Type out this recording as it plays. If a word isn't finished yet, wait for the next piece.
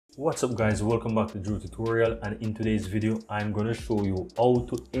What's up guys, welcome back to Drew Tutorial, and in today's video I'm going to show you how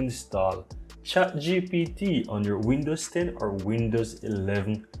to install ChatGPT on your Windows 10 or Windows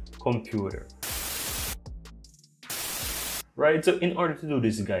 11 computer. Right, so in order to do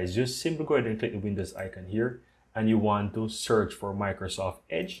this guys, just simply go ahead and click the Windows icon here and you want to search for Microsoft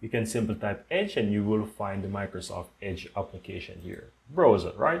Edge. You can simply type Edge and you will find the Microsoft Edge application here.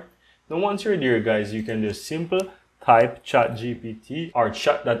 Browser, right? Now once you're there guys, you can just simply type ChatGPT or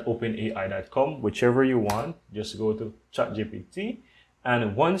chat.openai.com, whichever you want. Just go to ChatGPT,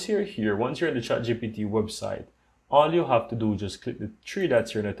 and once you're here, once you're at the ChatGPT website, all you have to do is just click the three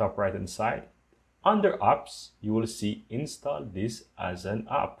dots here in the top right hand side. Under apps, you will see install this as an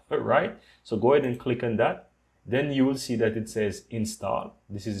app, right? So go ahead and click on that. Then you will see that it says install.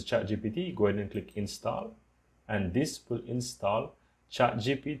 This is ChatGPT. Go ahead and click install, and this will install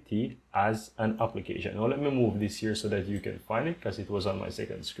ChatGPT as an application. Now let me move this here so that you can find it, because it was on my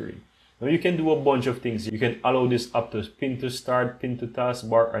second screen. Now you can do a bunch of things. You can allow this up to pin to start, pin to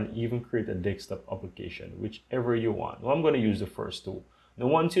taskbar, and even create a desktop application, whichever you want. Now I'm going to use the first two. Now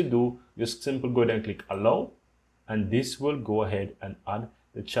once you do, just simply go ahead and click allow, and this will go ahead and add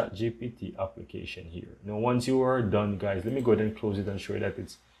the ChatGPT application here. Now once you are done guys, let me go ahead and close it and show you that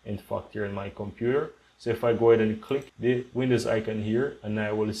it's in fact here in my computer. So if I go ahead and click the Windows icon here, and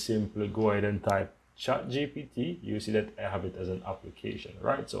I will simply go ahead and type ChatGPT, you see that I have it as an application,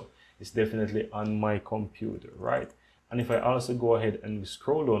 right? So it's definitely on my computer, right? And if I also go ahead and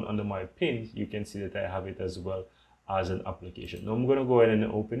scroll down under my pins, you can see that I have it as well as an application. Now I'm going to go ahead and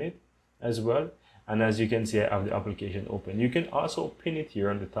open it as well. And as you can see, I have the application open. You can also pin it here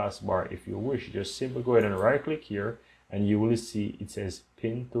on the taskbar if you wish. Just simply go ahead and right click here, and you will see it says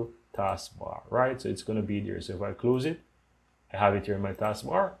pin to taskbar, right? So it's going to be there. So if I close it, I have it here in my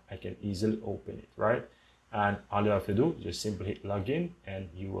taskbar. I can easily open it, right? And all you have to do, just simply hit login, and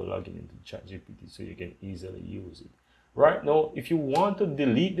you will log in into ChatGPT, so you can easily use it. Right now, if you want to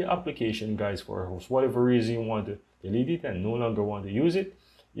delete the application, guys, for whatever reason you want to delete it and no longer want to use it,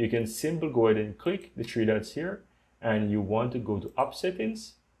 you can simply go ahead and click the three dots here, and you want to go to app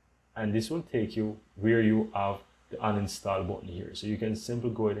settings, and this will take you where you have the uninstall button here. So you can simply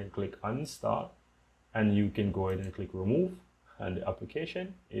go ahead and click uninstall, and you can go ahead and click remove, and the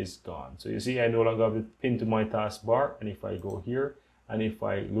application is gone. So you see I no longer have it pinned to my taskbar, and if I go here and if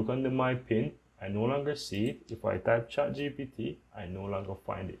I look under my pin, I no longer see it. If I type ChatGPT, I no longer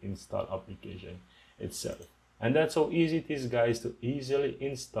find the install application itself. And that's how easy it is guys to easily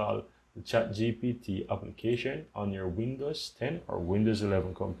install the ChatGPT application on your Windows 10 or Windows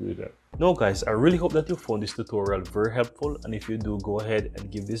 11 computer. Now guys, I really hope that you found this tutorial very helpful, and if you do, go ahead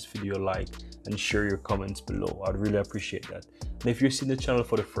and give this video a like and share your comments below. I'd really appreciate that. And if you're seeing the channel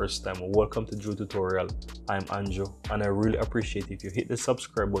for the first time, welcome to Drew Tutorial. I'm Andrew, and I really appreciate if you hit the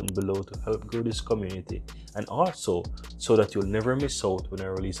subscribe button below to help grow this community, and also so that you'll never miss out when I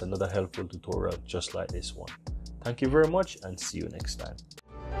release another helpful tutorial just like this one. Thank you very much, and see you next time.